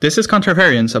This is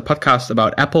Contravariance, a podcast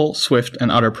about Apple, Swift,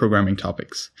 and other programming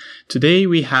topics. Today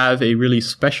we have a really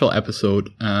special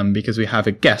episode because we have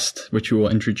a guest, which we will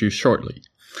introduce shortly.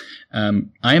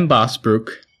 I am Bas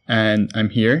Broek, and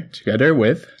I'm here together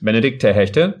with Benedict ter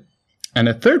Hechte, and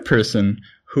a third person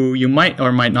who you might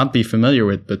or might not be familiar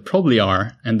with, but probably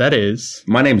are, and that is...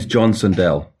 My name's John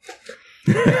Sundell.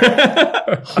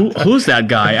 Who's that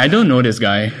guy? I don't know this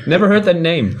guy. Never heard that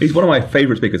name. He's one of my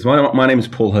favorite speakers. My name is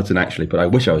Paul Hudson, actually, but I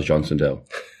wish I was John Sundell.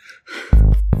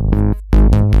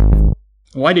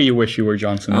 Why do you wish you were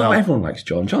John Sundell? Oh, everyone likes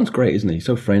John. John's great, isn't he?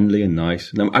 So friendly and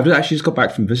nice. And I've actually just got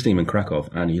back from visiting him in Krakow,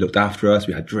 and he looked after us.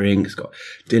 We had drinks, got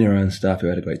dinner and stuff. We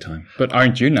had a great time. But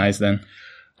aren't you nice then?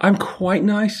 I'm quite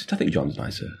nice. I think John's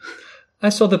nicer. I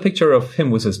saw the picture of him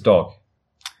with his dog.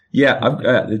 Yeah,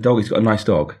 the dog. He's got a nice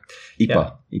dog.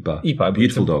 Ipa. Ipa.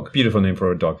 Beautiful dog. Beautiful name for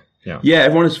a dog. Yeah. Yeah,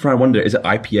 everyone is trying to wonder, is it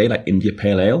IPA, like India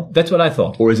Pale Ale? That's what I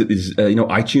thought. Or is it these,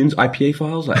 iTunes IPA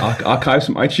files, like archives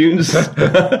from iTunes?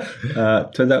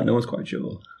 Turns out no one's quite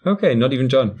sure. Okay, not even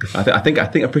John. I think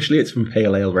officially it's from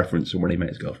Pale Ale reference from when he met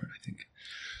his girlfriend, I think.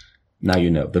 Now you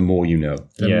know. The more you know.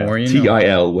 The more you know.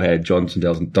 TIL, where John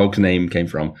Sundell's dog's name came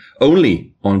from.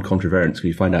 Only on Contravariance can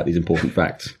you find out these important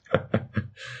facts.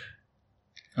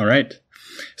 All right.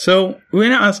 So we're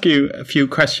going to ask you a few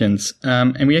questions,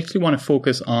 and we actually want to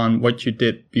focus on what you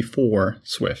did before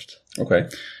Swift. Okay.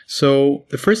 So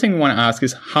the first thing we want to ask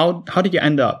is how did you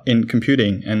end up in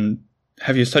computing, and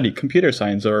have you studied computer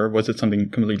science, or was it something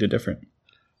completely different?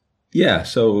 Yeah.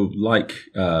 So like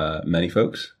many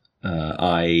folks,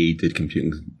 I did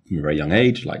computing from a very young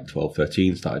age, like 12,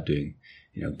 13, started doing,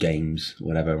 games,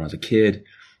 whatever, when I was a kid.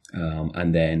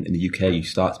 And then in the UK, you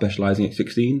start specializing at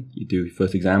 16. You do your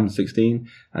first exam at 16,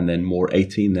 and then more at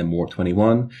 18, then more at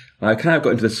 21. And I kind of got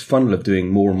into this funnel of doing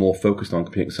more and more focused on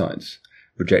computing science,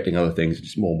 rejecting other things,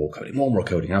 just more and more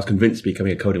coding. And I was convinced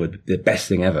becoming a coder was the best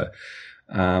thing ever.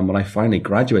 When I finally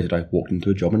graduated, I walked into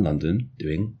a job in London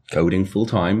doing coding full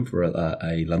time for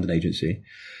a London agency.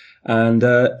 And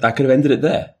that could have ended it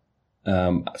there.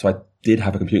 So I did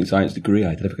have a computing science degree.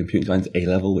 I did have a computing science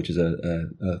A-level, which is a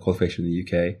qualification in the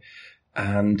UK.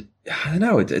 And I don't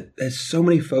know, there's so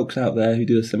many folks out there who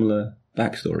do a similar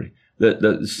backstory.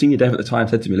 The senior dev at the time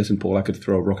said to me, listen, Paul, I could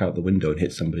throw a rock out the window and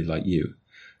hit somebody like you.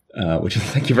 Which is,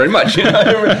 thank you very much.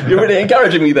 You're really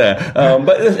encouraging me there.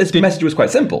 But his message was quite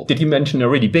simple. Did he mention a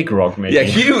really big rock, maybe? Yeah,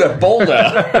 huge, a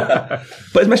boulder.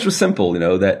 But his message was simple,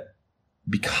 that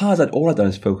because all I'd done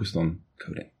is focused on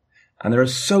coding. And there are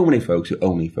so many folks who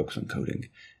only focus on coding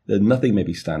that nothing made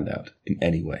me stand out in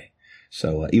any way.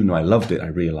 So even though I loved it, I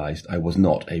realized I was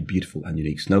not a beautiful and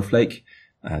unique snowflake.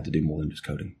 I had to do more than just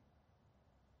coding.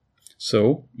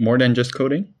 So more than just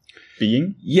coding?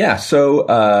 Being? Yeah. So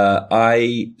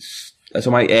so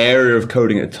my area of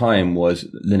coding at the time was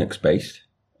Linux based.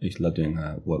 I used to love doing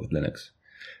work with Linux.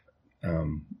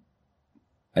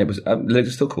 Linux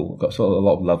is still cool. I've got a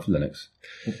lot of love for Linux.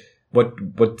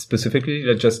 What specifically?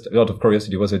 Just out of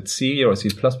curiosity, was it C or C++?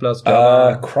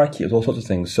 Java? Crikey, it was all sorts of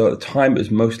things. So at the time, it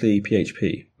was mostly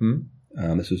PHP.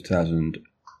 This was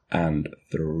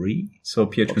 2003. So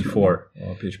PHP 4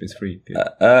 or PHP 3?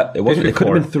 It wasn't. It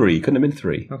couldn't have been 3. It couldn't have been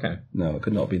 3. Okay. No, it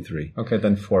could not have been 3. Okay,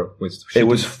 then 4 was... It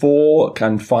was 4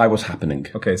 and 5 was happening.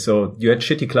 Okay, so you had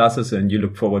shitty classes and you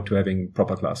look forward to having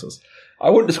proper classes. I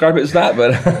wouldn't describe it as that,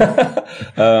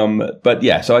 but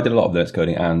yeah, so I did a lot of Linux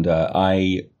coding, and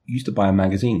I used to buy a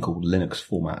magazine called Linux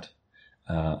Format.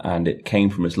 And it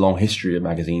came from its long history of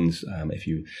magazines. If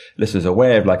you listeners are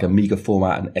aware of like Amiga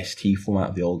Format and ST Format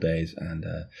of the old days. And,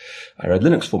 I read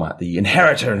Linux Format, the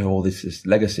inheritor of all this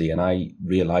legacy. And I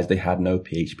realized they had no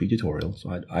PHP tutorial.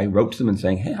 So I wrote to them and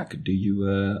saying, hey, I could do you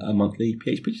a monthly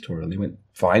PHP tutorial. And they went,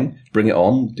 fine, bring it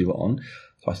on, do it on.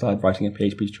 So I started writing a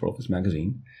PHP tutorial for this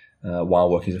magazine, while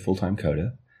working as a full-time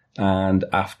coder. And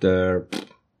after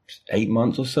 8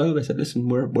 months or so, they said, listen,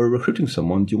 we're recruiting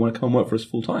someone. Do you want to come and work for us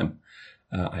full-time?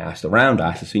 I asked around, I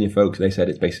asked the senior folks. They said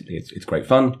it's great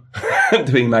fun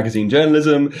doing magazine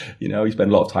journalism. You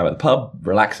spend a lot of time at the pub,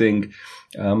 relaxing.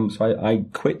 So I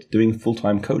quit doing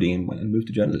full-time coding and went and moved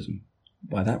to journalism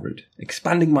by that route,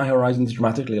 expanding my horizons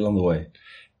dramatically along the way.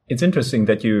 It's interesting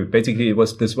that it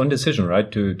was this one decision, right?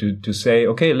 To say,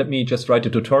 okay, let me just write a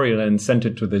tutorial and send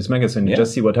it to this magazine and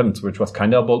just see what happens, which was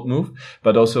kind of a bold move.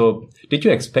 But also, did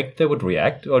you expect they would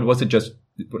react, or was it just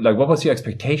like, what was your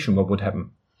expectation? What would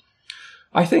happen?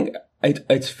 I think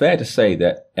it's fair to say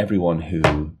that everyone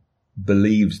who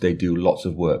believes they do lots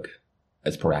of work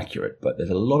is probably accurate, but there's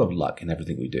a lot of luck in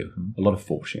everything we do, a lot of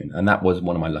fortune. And that was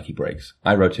one of my lucky breaks.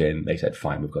 I wrote in, they said,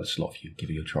 fine, we've got a slot for you, give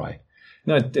it a try.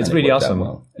 No, it's really awesome.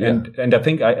 Well. Yeah. And I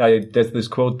think there's this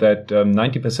quote that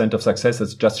 90% of success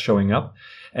is just showing up.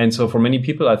 And so for many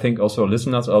people, I think also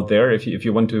listeners out there, if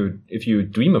you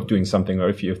dream of doing something, or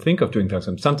if you think of doing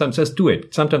something, sometimes just do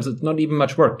it. Sometimes it's not even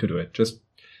much work to do it. Just,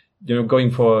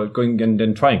 going and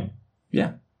then trying.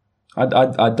 Yeah.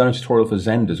 I'd done a tutorial for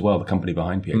Zend as well, the company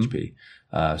behind PHP.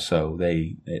 So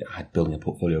they had building a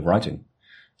portfolio of writing.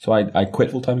 So I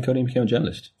quit full-time coding and became a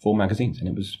journalist for magazines. And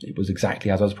it was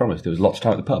exactly as I was promised. There was lots of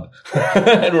time at the pub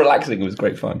and relaxing. It was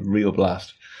great fun. Real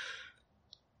blast.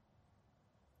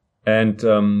 And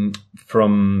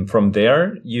from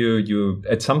there, you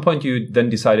at some point you then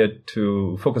decided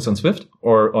to focus on Swift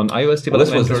or on iOS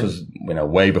development. Well, this was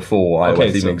way before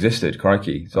iOS even existed.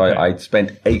 Crikey! So I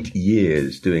spent 8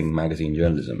 years doing magazine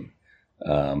journalism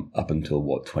up until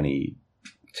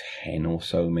 2010 or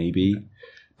so, maybe.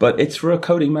 But it's for a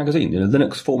coding magazine in a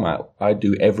Linux format.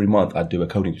 Every month I'd do a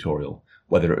coding tutorial,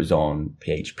 whether it was on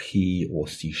PHP or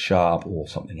C# or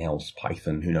something else,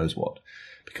 Python, who knows what.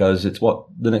 Because it's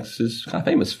what Linux is kind of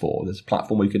famous for. There's a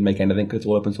platform where you can make anything because it's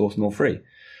all open source and all free.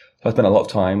 So I spent a lot of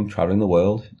time traveling the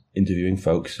world, interviewing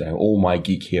folks. All my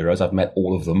geek heroes, I've met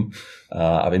all of them.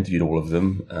 I've interviewed all of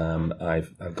them.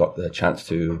 I've got the chance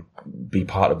to be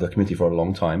part of the community for a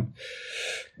long time.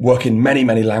 Work in many,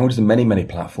 many languages and many, many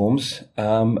platforms.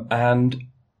 And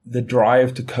the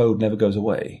drive to code never goes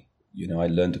away. I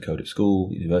learned to code at school,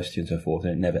 university and so forth,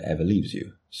 and it never ever leaves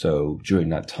you. So during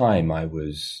that time, I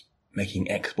was making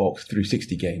Xbox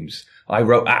 360 games. I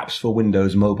wrote apps for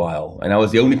Windows Mobile, and I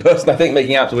was the only person, I think,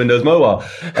 making apps for Windows Mobile,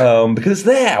 because it's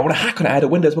there. I want to hack on it. I had a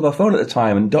Windows Mobile phone at the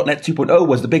time, and .NET 2.0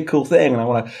 was the big cool thing, and I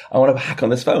want to hack on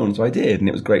this phone. So I did, and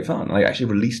it was great fun. I actually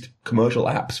released commercial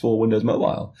apps for Windows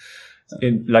Mobile.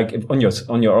 On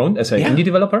your own as an indie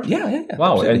developer? Yeah.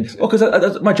 Wow.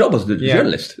 Because my job was a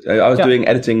journalist. I was doing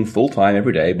editing full time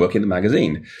every day, working in the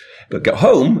magazine. But go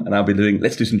home and I'll be doing,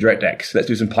 let's do some DirectX, let's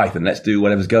do some Python, let's do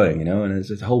whatever's going, and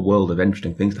there's a whole world of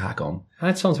interesting things to hack on.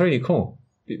 That sounds really cool.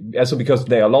 Also because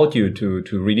they allowed you to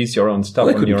release your own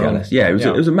stuff on your own. Yeah,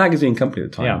 it was a magazine company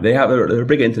at the time. Yeah. They're a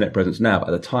bigger internet presence now, but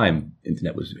at the time,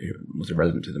 internet was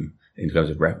irrelevant to them in terms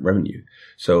of revenue.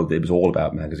 So it was all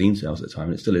about magazine sales at the time,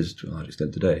 and it still is to a large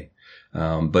extent today.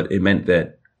 But it meant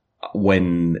that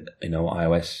when,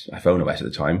 iPhone OS at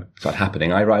the time started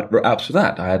happening, I wrote apps for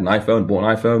that. I had an iPhone, bought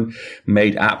an iPhone,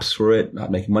 made apps for it, I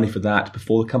was making money for that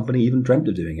before the company even dreamt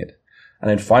of doing it. And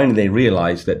then finally they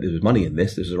realized that there was money in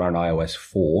this. This was around iOS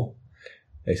 4.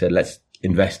 They said, let's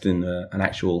invest in an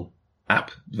actual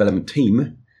app development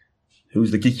team.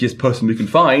 Who's the geekiest person we can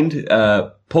find?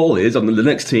 Paul is on the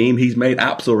Linux team. He's made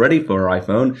apps already for our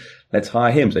iPhone. Let's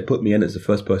hire him. So they put me in as the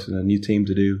first person in a new team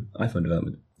to do iPhone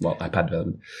development. Well, iPad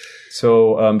development.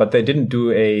 So, but they didn't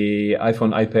do a iPhone,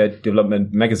 iPad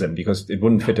development magazine because it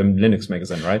wouldn't fit a Linux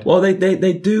magazine, right? Well,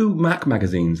 they do Mac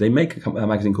magazines. They make a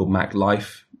magazine called Mac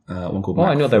Life. One called Mac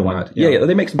I know that one. Yeah.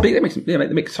 They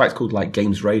make sites called like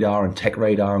Games Radar and Tech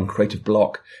Radar and Creative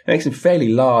Block. They make some fairly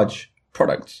large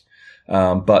products.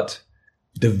 But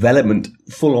development,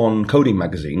 full-on coding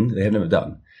magazine, they have never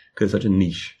done because it's such a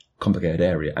niche, complicated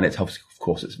area. And it's obviously, of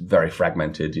course, it's very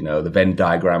fragmented. The Venn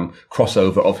diagram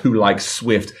crossover of who likes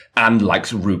Swift and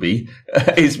likes Ruby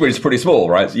is pretty small,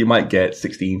 right? So you might get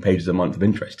 16 pages a month of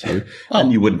interest to you,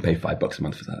 and you wouldn't pay $5 a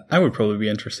month for that. I would probably be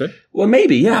interested. Well,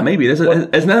 maybe. There's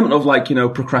an element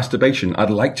of procrastination. I'd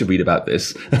like to read about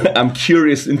this. I'm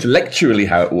curious intellectually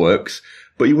how it works,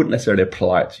 but you wouldn't necessarily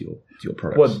apply it to your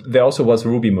products. Well, there also was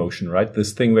Ruby Motion, right?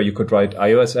 This thing where you could write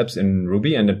iOS apps in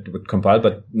Ruby and it would compile,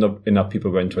 but not enough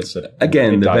people were interested.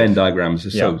 Again, the Venn diagrams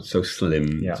are so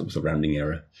slim. Yeah. It's a rounding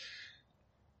error.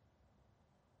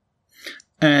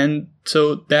 And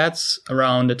so that's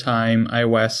around the time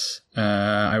iOS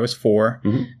 4.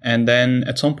 Mm-hmm. And then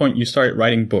at some point you started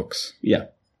writing books. Yeah.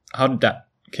 How did that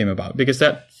came about? Because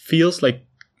that feels like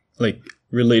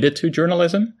related to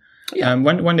journalism. Yeah.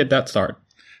 When did that start?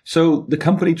 So the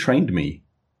company trained me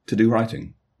to do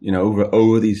writing.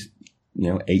 Over these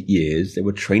 8 years, there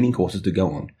were training courses to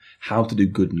go on. How to do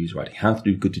good news writing, how to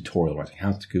do good tutorial writing,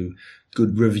 how to do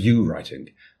good review writing.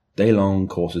 Day-long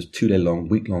courses, 2-day-long,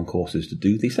 week-long courses to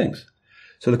do these things.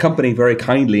 So the company very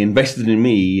kindly invested in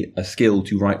me a skill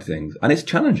to write things. And it's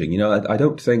challenging. I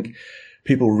don't think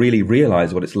people really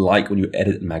realize what it's like when you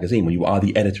edit a magazine, when you are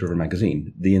the editor of a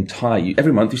magazine.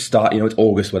 Every month you start, it's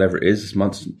August, whatever it is, this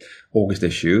month's August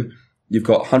issue. You've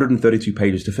got 132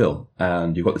 pages to fill,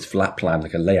 and you've got this flat plan,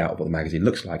 like a layout of what the magazine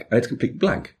looks like, and it's completely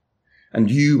blank. And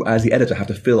you, as the editor, have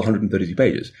to fill 132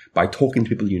 pages by talking to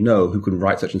people who can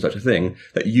write such and such a thing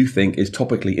that you think is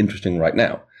topically interesting right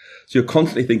now. So you're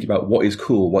constantly thinking about what is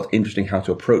cool, what's interesting, how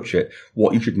to approach it,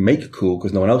 what you should make cool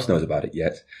because no one else knows about it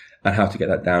yet, and how to get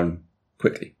that down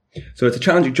quickly. So it's a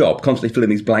challenging job, constantly filling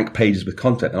these blank pages with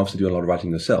content and obviously doing a lot of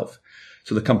writing yourself.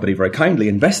 So the company very kindly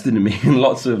invested in me in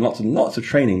lots of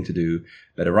training to do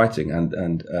better writing.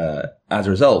 And as a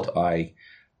result, I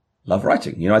love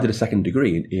writing. I did a second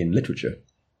degree in literature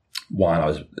while I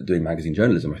was doing magazine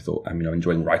journalism. I thought, I'm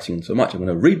enjoying writing so much. I'm going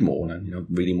to read more. And,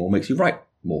 reading more makes you write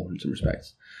more in some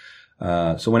respects.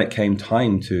 So when it came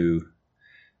time to,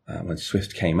 when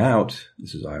Swift came out,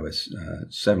 this is iOS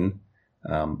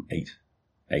 8,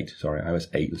 iOS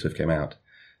 8 when Swift came out.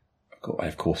 I,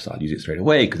 of course, started using it straight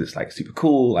away because it's like super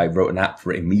cool. I wrote an app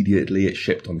for it immediately. It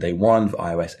shipped on day one for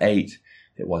iOS 8.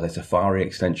 It was a Safari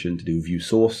extension to do view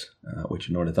source, which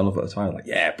no one had done at the time. I was like,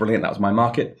 yeah, brilliant. That was my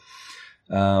market.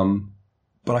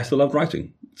 But I still loved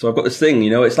writing. So I've got this thing,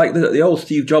 it's like the old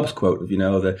Steve Jobs quote of,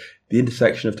 the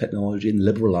intersection of technology and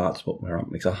liberal arts, where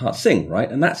it makes our heart sing,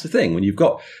 right? And that's the thing. When you've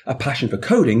got a passion for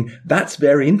coding, that's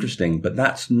very interesting, but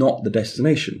that's not the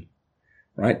destination,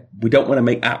 right? We don't want to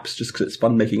make apps just because it's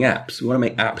fun making apps. We want to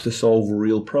make apps to solve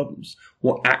real problems.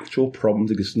 What actual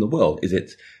problems exist in the world? Is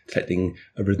it detecting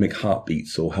arrhythmic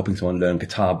heartbeats or helping someone learn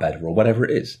guitar better or whatever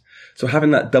it is? So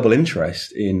having that double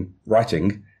interest in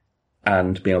writing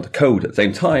and being able to code at the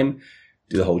same time,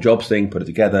 do the whole jobs thing, put it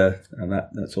together, and that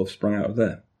sort of sprung out of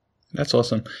there. That's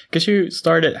awesome. Because you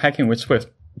started hacking with Swift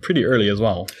pretty early as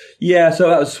well. Yeah, so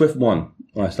that was Swift 1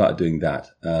 when I started doing that.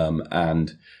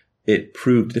 And it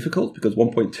proved difficult because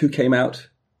 1.2 came out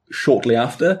shortly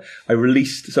after.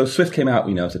 So Swift came out,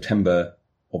 September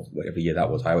of whatever year that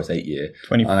was, iOS 8 year.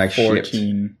 2014. And I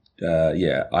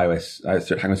shipped, I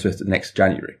started hacking with Swift the next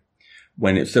January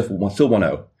when it's still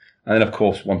 1.0. And then, of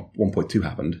course, 1.2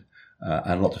 happened.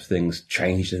 And lots of things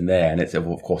changed in there, and it's of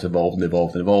course evolved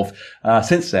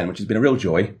since then, which has been a real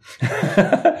joy.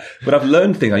 But I've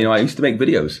learned things. I used to make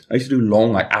videos. I used to do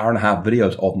long, hour and a half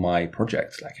videos of my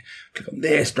projects. Like, click on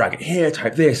this, drag it here,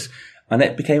 type this, and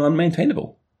it became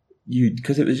unmaintainable.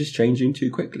 Because it was just changing too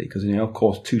quickly. Because of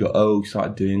course 2.0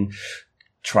 started doing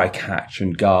try catch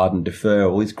and guard and defer,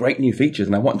 all these great new features,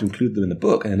 and I wanted to include them in the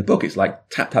book. And in the book, it's like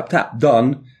tap, tap, tap,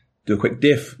 done. Do a quick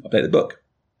diff, update the book.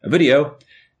 A video.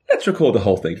 Let's record the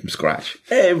whole thing from scratch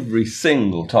every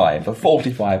single time for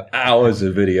 45 hours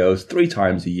of videos, 3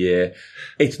 times a year.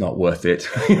 It's not worth it.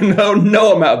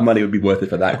 No amount of money would be worth it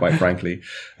for that, quite frankly.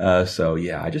 So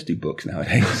yeah, I just do books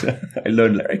nowadays. I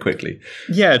learn very quickly.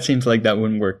 Yeah, it seems like that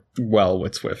wouldn't work well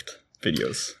with Swift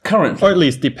videos. Currently. Or at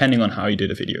least depending on how you do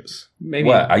the videos. Maybe.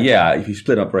 Well, yeah, if you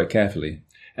split up very carefully.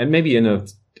 And maybe in an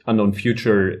unknown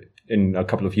future, in a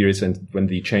couple of years, and when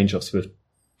the change of Swift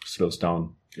slows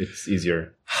down, it's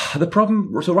easier. The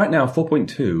problem, so right now,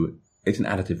 4.2, it's an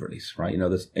additive release, right?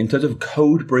 In terms of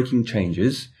code breaking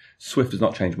changes, Swift does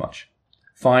not change much.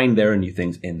 Fine, there are new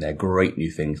things in there, great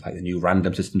new things, like the new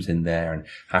random systems in there and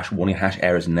hash warning, hash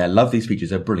errors in there. Love these features,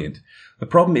 they're brilliant. The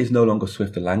problem is no longer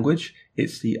Swift the language,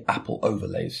 it's the Apple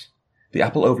overlays. The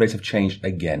Apple overlays have changed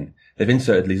again. They've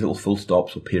inserted these little full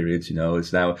stops or periods,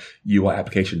 it's now UI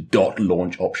application dot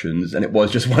launch options, and it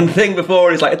was just one thing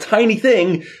before. It's like a tiny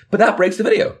thing, but that breaks the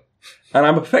video. And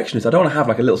I'm a perfectionist. I don't want to have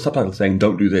like a little subtitle saying,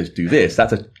 don't do this, do this.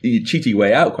 That's a cheaty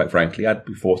way out, quite frankly. I'd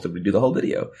be forced to redo the whole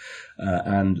video.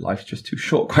 And life's just too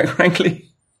short, quite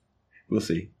frankly. We'll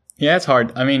see. Yeah, it's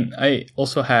hard. I mean, I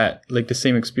also had like the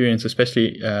same experience,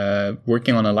 especially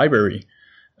working on a library.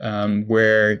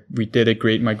 Where we did a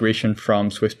great migration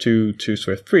from Swift 2 to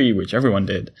Swift 3, which everyone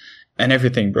did, and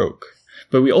everything broke.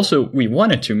 But we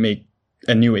wanted to make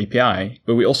a new API,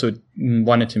 but we also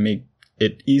wanted to make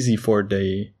it easy for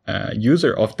the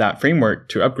user of that framework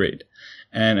to upgrade.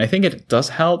 And I think it does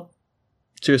help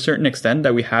to a certain extent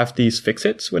that we have these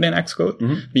fix-its within Xcode.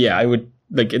 Mm-hmm. But yeah,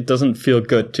 it doesn't feel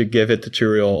good to give a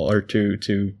tutorial or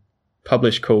to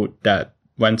publish code that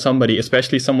when somebody,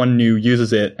 especially someone new,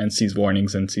 uses it and sees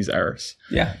warnings and sees errors.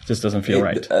 Yeah. It just doesn't feel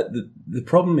right. The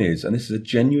problem is, and this is a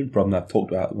genuine problem I've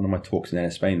talked about in one of my talks in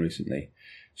NS Spain recently,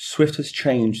 Swift has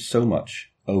changed so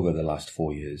much over the last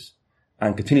 4 years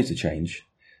and continues to change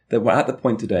that we're at the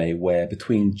point today where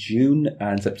between June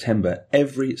and September,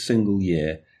 every single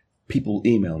year, people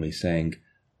email me saying,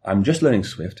 I'm just learning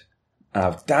Swift, and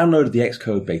I've downloaded the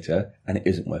Xcode beta and it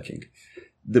isn't working.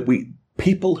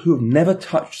 People who have never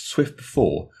touched Swift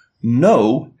before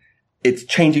know it's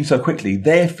changing so quickly.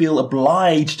 They feel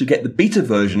obliged to get the beta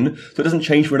version so it doesn't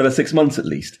change for another 6 months at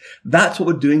least. That's what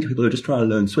we're doing to people who are just trying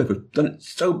to learn Swift. We've done it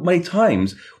so many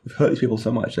times. We've hurt these people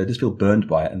so much. They just feel burned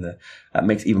by it. And that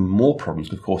makes even more problems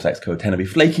because, of course, Xcode tend to be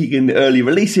flaky in the early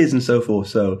releases and so forth.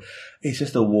 So it's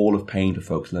just a wall of pain for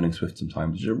folks learning Swift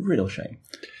sometimes. It's a real shame.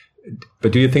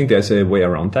 But do you think there's a way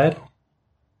around that?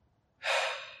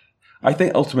 I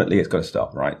think ultimately it's got to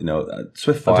stop, right?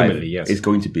 Swift 5 yes. is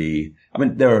going to be,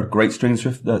 there are great things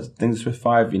in Swift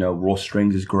 5, raw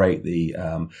strings is great. The,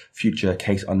 future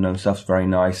case unknown stuff's very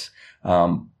nice.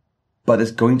 But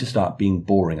it's going to start being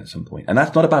boring at some point. And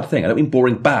that's not a bad thing. I don't mean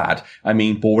boring bad. I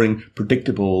mean boring,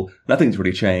 predictable. Nothing's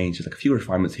really changed. There's like a few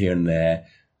refinements here and there.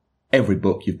 Every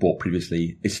book you've bought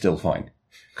previously is still fine.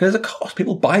 Because there's a cost.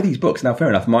 People buy these books. Now, fair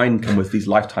enough. Mine come with these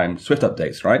lifetime Swift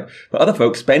updates, right? But other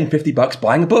folks spend $50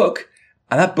 buying a book.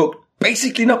 And that book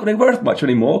basically not going to be worth much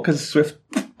anymore because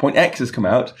Swift.x has come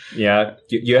out. Yeah.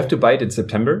 You have to buy it in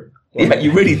September. Yeah,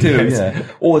 you really do. Yeah.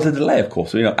 Or there's a delay, of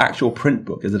course. So, actual print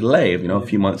book. There's a delay of, a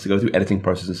few months to go through editing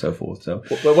process and so forth. So,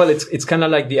 well, it's kind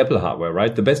of like the Apple hardware,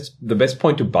 right? The best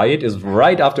point to buy it is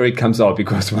right after it comes out,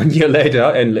 because 1 year later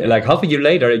and like half a year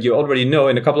later, you already know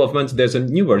in a couple of months there's a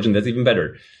new version that's even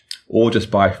better. Or just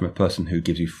buy from a person who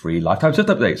gives you free lifetime Swift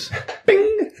updates.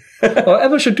 Bing! Or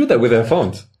Apple should do that with their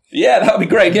phones. Yeah, that would be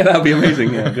great. Yeah, that would be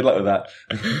amazing. Yeah, good luck with that.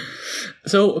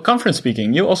 So, conference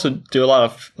speaking, you also do a lot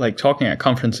of talking at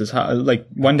conferences.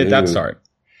 When did that start?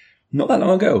 Not that long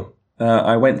ago.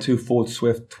 I went to Forward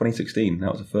Swift 2016.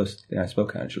 That was the first thing I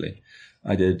spoke at, actually.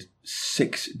 I did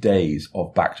 6 days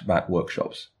of back-to-back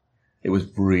workshops. It was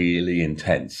really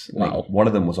intense. Wow. One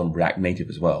of them was on React Native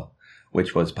as well,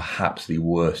 which was perhaps the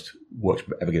worst workshop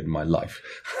I've ever given in my life.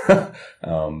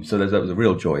 So that was a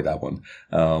real joy, that one.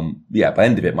 By the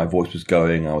end of it, my voice was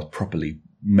going. I was properly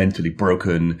mentally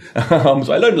broken.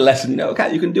 So I learned a lesson.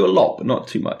 You can do a lot, but not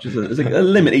too much. There's a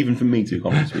limit even for me to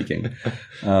conference speaking.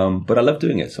 But I love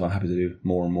doing it, so I'm happy to do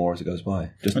more and more as it goes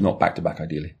by. Just not back to back,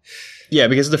 ideally. Yeah,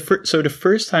 because the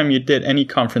first time you did any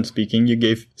conference speaking, you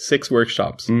gave 6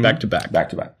 workshops back to back. Back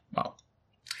to back. Wow.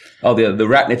 Oh, the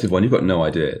React Native one, you've got no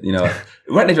idea.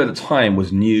 React Native at the time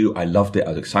was new. I loved it. I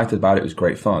was excited about it. It was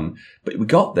great fun. But we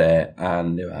got there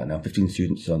and there were now 15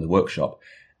 students on the workshop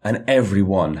and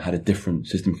everyone had a different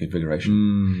system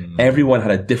configuration. Everyone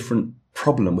had a different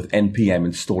problem with NPM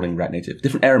installing React Native,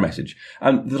 different error message.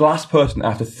 And the last person,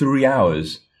 after 3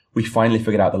 hours, we finally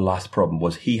figured out the last problem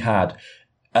was he had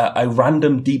a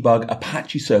random debug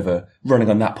Apache server running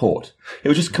on that port. It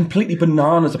was just completely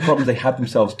bananas, the problems they had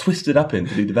themselves twisted up in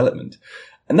to do development.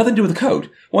 And nothing to do with the code.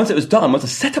 Once it was done, once the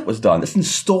setup was done, just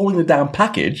installing the damn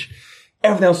package,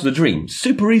 everything else was a dream.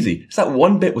 Super easy. So that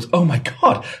one bit was, oh my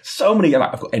God, so many.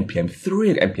 I've got NPM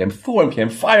 3, I've got NPM 4,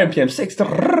 NPM 5, NPM 6.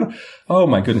 Oh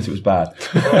my goodness, it was bad.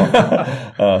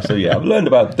 So yeah, I've learned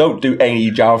about don't do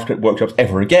any JavaScript workshops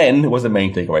ever again was the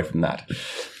main takeaway from that.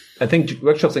 I think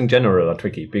workshops in general are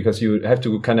tricky because you have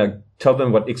to kind of tell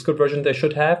them what Xcode version they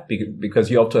should have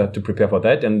because you also have to prepare for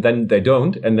that, and then they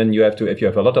don't. And then you have to, if you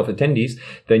have a lot of attendees,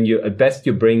 then at best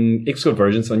you bring Xcode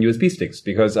versions on USB sticks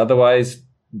because otherwise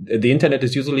the internet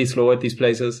is usually slow at these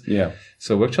places. Yeah.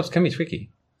 So workshops can be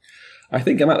tricky. I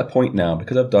think I'm at the point now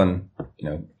because I've done,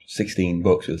 16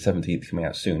 books with the 17th coming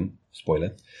out soon.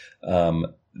 Spoiler.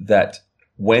 That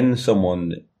when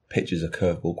someone pitches a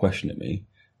curveball question at me,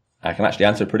 I can actually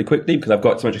answer it pretty quickly because I've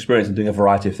got so much experience in doing a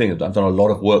variety of things. I've done a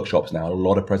lot of workshops now, a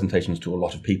lot of presentations to a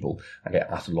lot of people. I get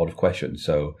asked a lot of questions.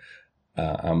 So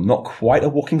I'm not quite a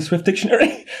walking Swift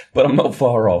dictionary, but I'm not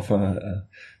far off. All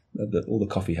the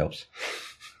coffee helps.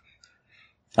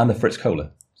 And the Fritz Cola.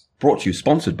 Brought to you,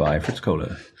 sponsored by Fritz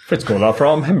Cola. Fritz Cola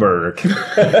from Hamburg.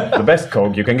 The best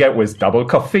Coke you can get with double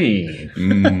coffee.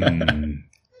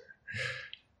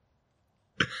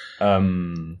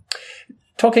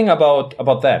 Talking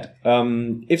about that,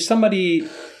 if somebody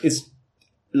is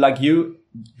like you,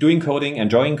 doing coding,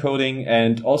 enjoying coding,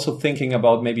 and also thinking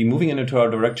about maybe moving into a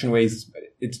direction where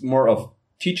it's more of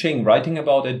teaching, writing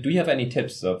about it, do you have any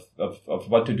tips of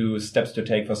what to do, steps to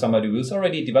take for somebody who's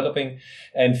already developing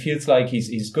and feels like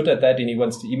he's good at that and he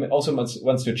wants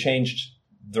to change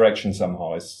direction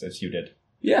somehow as you did?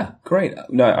 Yeah, great.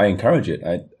 No, I encourage it.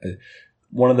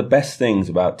 One of the best things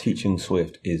about teaching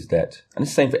Swift is that, and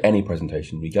it's the same for any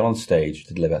presentation, we get on stage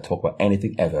to deliver, talk about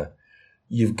anything ever,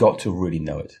 you've got to really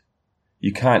know it.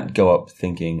 You can't go up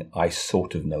thinking, I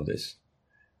sort of know this.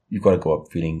 You've got to go up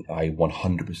feeling, I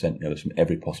 100% know this from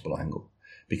every possible angle,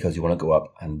 because you want to go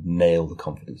up and nail the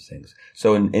confidence things.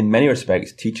 So in many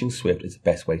respects, teaching Swift is the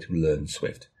best way to learn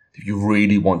Swift. If you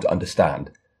really want to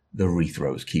understand the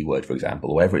rethrows keyword, for example,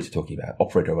 or whatever it's talking about,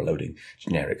 operator overloading,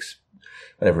 generics,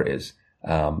 whatever it is,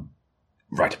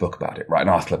 write a book about it, write an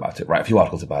article about it, write a few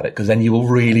articles about it, because then you will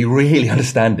really, really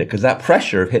understand it. Because that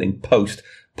pressure of hitting post,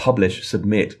 publish,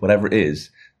 submit, whatever it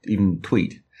is, even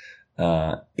tweet,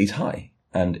 is high.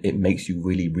 And it makes you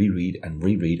really reread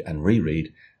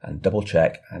and double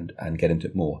check and get into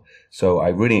it more. So I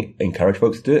really encourage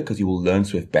folks to do it because you will learn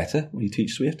Swift better when you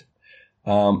teach Swift.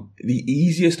 The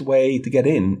easiest way to get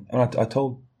in, and I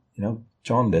told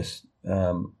John this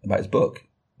about his book.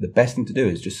 The best thing to do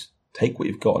is just take what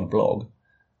you've got on a blog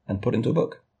and put it into a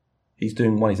book. He's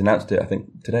doing one. He's announced it, I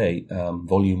think, today,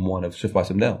 volume 1 of Swift by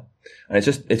Simdale. And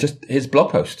it's just his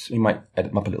blog posts. He might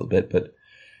edit them up a little bit, but,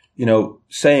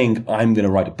 saying I'm going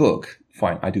to write a book,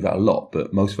 fine, I do that a lot,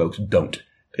 but most folks don't.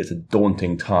 It's a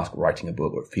daunting task writing a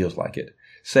book, or it feels like it.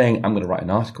 Saying I'm going to write an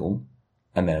article,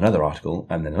 and then another article,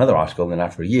 and then another article, and then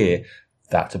after a year,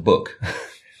 that's a book.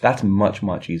 That's much,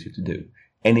 much easier to do.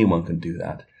 Anyone can do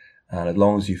that. And as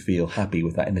long as you feel happy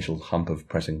with that initial hump of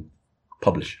pressing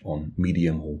publish on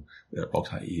Medium or whatever blog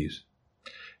site you use.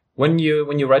 When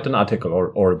you write an article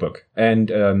or a book, and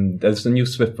there's a new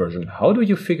Swift version, how do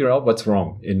you figure out what's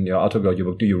wrong in your article or your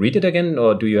book? Do you read it again,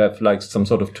 or do you have like some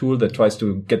sort of tool that tries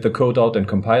to get the code out and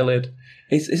compile it?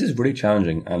 This is really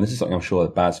challenging, and this is something I'm sure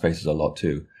that Baz faces a lot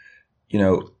too.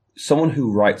 Someone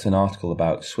who writes an article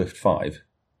about Swift 5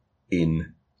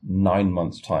 in 9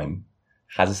 months' time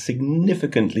has a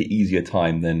significantly easier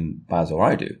time than Baz or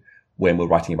I do when we're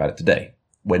writing about it today,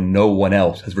 when no one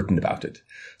else has written about it.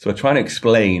 So we're trying to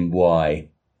explain why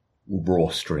raw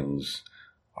strings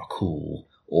are cool,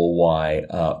 or why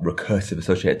recursive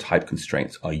associated type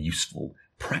constraints are useful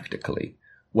practically,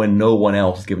 when no one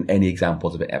else has given any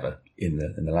examples of it ever in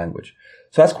the language.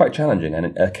 So that's quite challenging,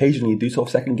 and occasionally you do sort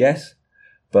of second guess.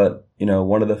 But,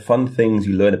 one of the fun things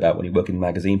you learn about when you work in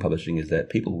magazine publishing is that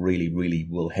people really, really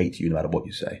will hate you no matter what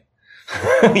you say.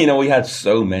 We had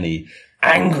so many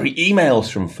angry emails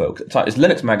from folks. It's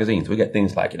Linux magazines. We get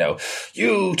things like,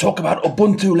 you talk about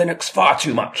Ubuntu Linux far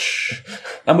too much.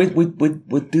 And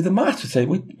we'd do the math. We'd say,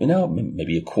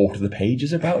 maybe a quarter of the page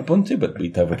is about Ubuntu, but we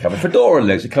cover Fedora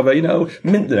Linux, we cover,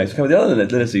 Mint Linux, we cover the other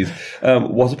Linuxes.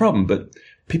 What's the problem? But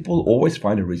people always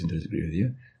find a reason to disagree with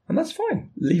you. And that's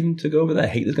fine. Leave them to go over there.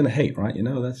 Haters going to hate, right?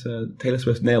 That's Taylor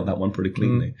Swift nailed that one pretty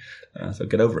cleanly. So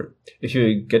get over it. If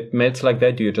you get mails like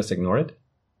that, do you just ignore it?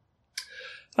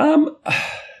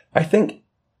 I think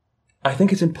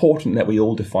it's important that we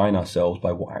all define ourselves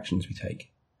by what actions we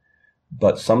take.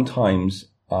 But sometimes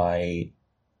I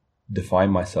define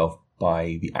myself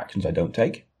by the actions I don't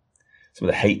take. Some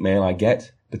of the hate mail I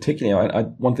get,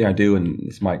 particularly, one thing I do, and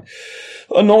this might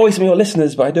annoy some of your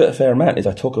listeners, but I do it a fair amount, is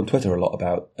I talk on Twitter a lot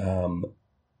about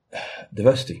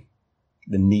diversity,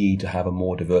 the need to have a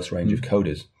more diverse range of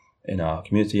coders in our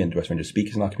community and diverse range of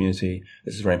speakers in our community.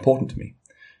 This is very important to me.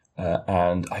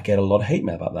 And I get a lot of hate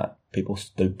mail about that. People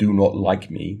do not like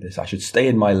me. I should stay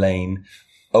in my lane.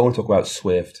 I want to talk about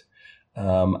Swift.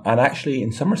 And actually,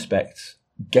 in some respects,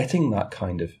 getting that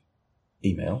kind of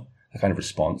email, that kind of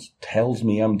response, tells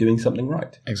me I'm doing something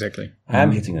right. Exactly. I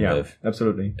am hitting a nerve.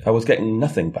 Absolutely. If I was getting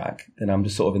nothing back, then I'm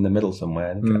just sort of in the middle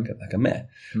somewhere, like a meh.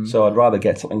 So I'd rather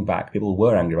get something back. People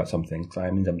were angry about something, so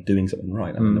that means I'm doing something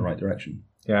right. I'm in the right direction.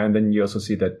 Yeah, and then you also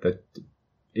see that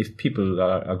if people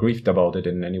are aggrieved about it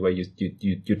in any way,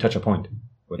 you touch a point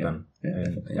with them. Yeah,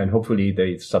 and hopefully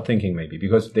they start thinking, maybe,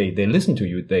 because they listen to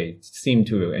you, they seem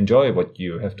to enjoy what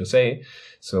you have to say.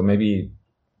 So maybe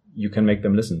you can make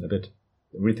them listen a bit,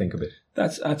 rethink a bit.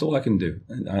 That's all I can do.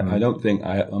 And I don't think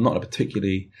I'm not in a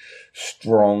particularly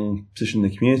strong position in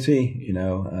the community.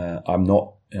 I'm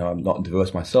not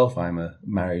diverse myself. I'm a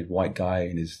married white guy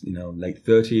in his, late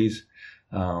 30s.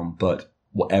 But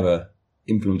whatever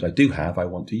influence I do have, I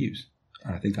want to use.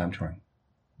 And I think I'm trying.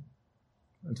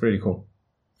 That's really cool.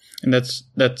 And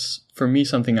that's for me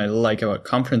something I like about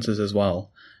conferences as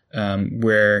well,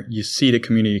 where you see the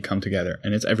community come together,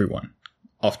 and it's everyone.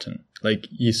 Often, like,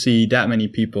 you see that many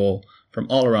people from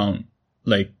all around,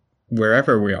 like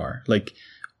wherever we are, like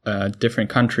different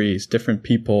countries, different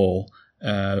people,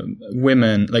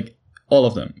 women, like all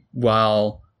of them.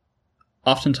 While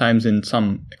oftentimes in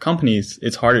some companies,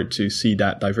 it's harder to see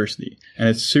that diversity, and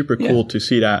it's super cool to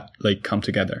see that like come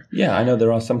together. Yeah, I know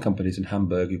there are some companies in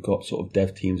Hamburg who've got sort of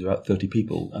dev teams of about 30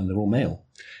 people, and they're all male.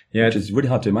 Yeah, which is really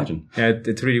hard to imagine. Yeah,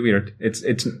 it's really weird.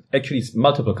 It's actually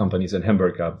multiple companies in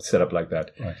Hamburg are set up like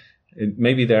that. Right.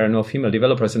 Maybe there are no female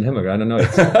developers in Hamburg. I don't know.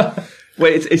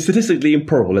 Well, it's statistically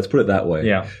improbable. Let's put it that way.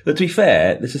 Yeah. But to be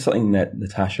fair, this is something that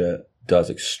Natasha does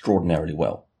extraordinarily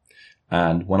well.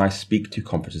 And when I speak to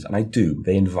conferences, and I do,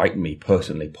 they invite me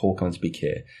personally, Paul, come and speak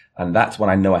here. And that's when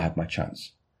I know I have my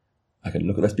chance. I can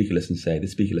look at the speaker list and say,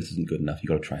 this speaker list isn't good enough. You've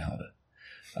got to try harder.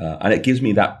 And it gives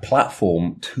me that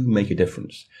platform to make a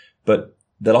difference. But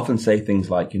they'll often say things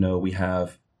like, we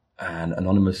have an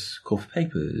anonymous call for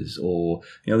papers, or,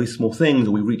 these small things,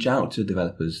 or we reach out to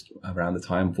developers around the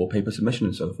time for paper submission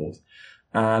and so forth.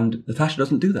 And Natasha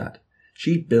doesn't do that.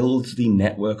 She builds the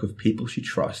network of people she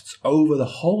trusts over the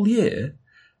whole year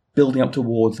building up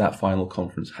towards that final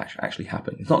conference actually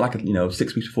happening. It's not like,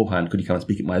 6 weeks beforehand, could you come and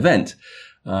speak at my event?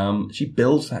 She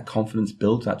builds that confidence,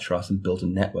 builds that trust, and builds a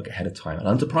network ahead of time.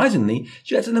 And unsurprisingly,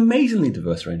 she has an amazingly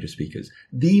diverse range of speakers.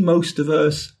 The most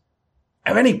diverse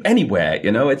anywhere,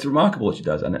 it's remarkable what she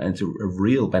does, and it's a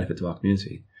real benefit to our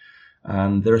community.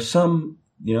 And there are some,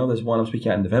 there's one I'm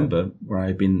speaking at in November where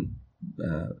I've been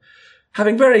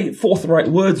having very forthright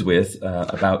words with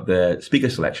about the speaker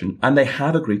selection, and they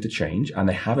have agreed to change, and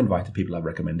they have invited people I've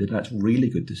recommended, and that's really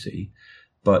good to see.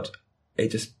 But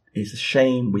it's a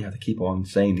shame we have to keep on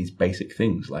saying these basic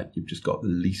things, like you've just got the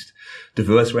least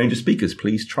diverse range of speakers.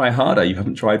 Please try harder. You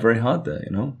haven't tried very hard there,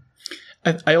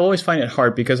 I always find it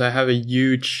hard because I have a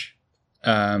huge,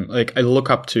 I look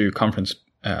up to conference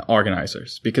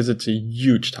organizers because it's a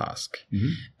huge task.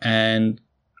 Mm-hmm. And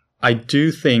I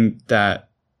do think that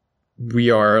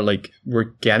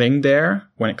we're getting there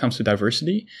when it comes to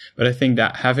diversity, but I think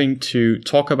that having to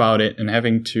talk about it and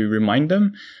having to remind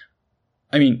them,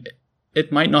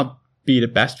 it might not be the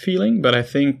best feeling, but I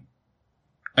think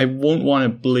I won't want to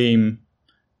blame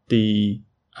the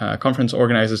conference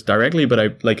organizers directly, but I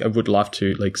would love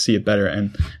to see it better.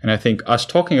 And I think us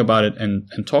talking about it and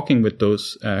talking with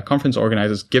those conference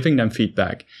organizers, giving them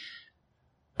feedback,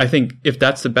 I think if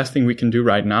that's the best thing we can do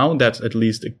right now, that's at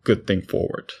least a good thing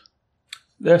forward.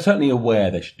 They're certainly aware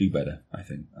they should do better, I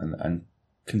think, and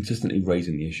consistently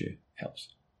raising the issue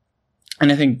helps.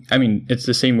 And I think, it's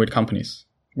the same with companies,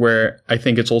 where I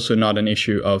think it's also not an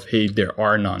issue of, hey, there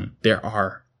are none. They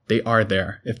are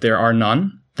there. If there are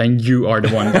none, then you are the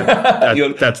one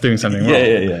that's doing something wrong.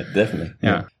 Yeah, definitely.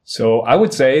 Yeah. So I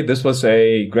would say this was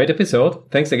a great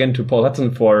episode. Thanks again to Paul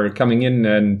Hudson for coming in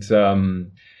and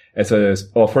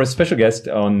for a special guest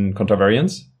on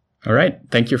Contravariance. All right.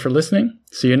 Thank you for listening.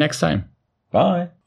 See you next time. Bye.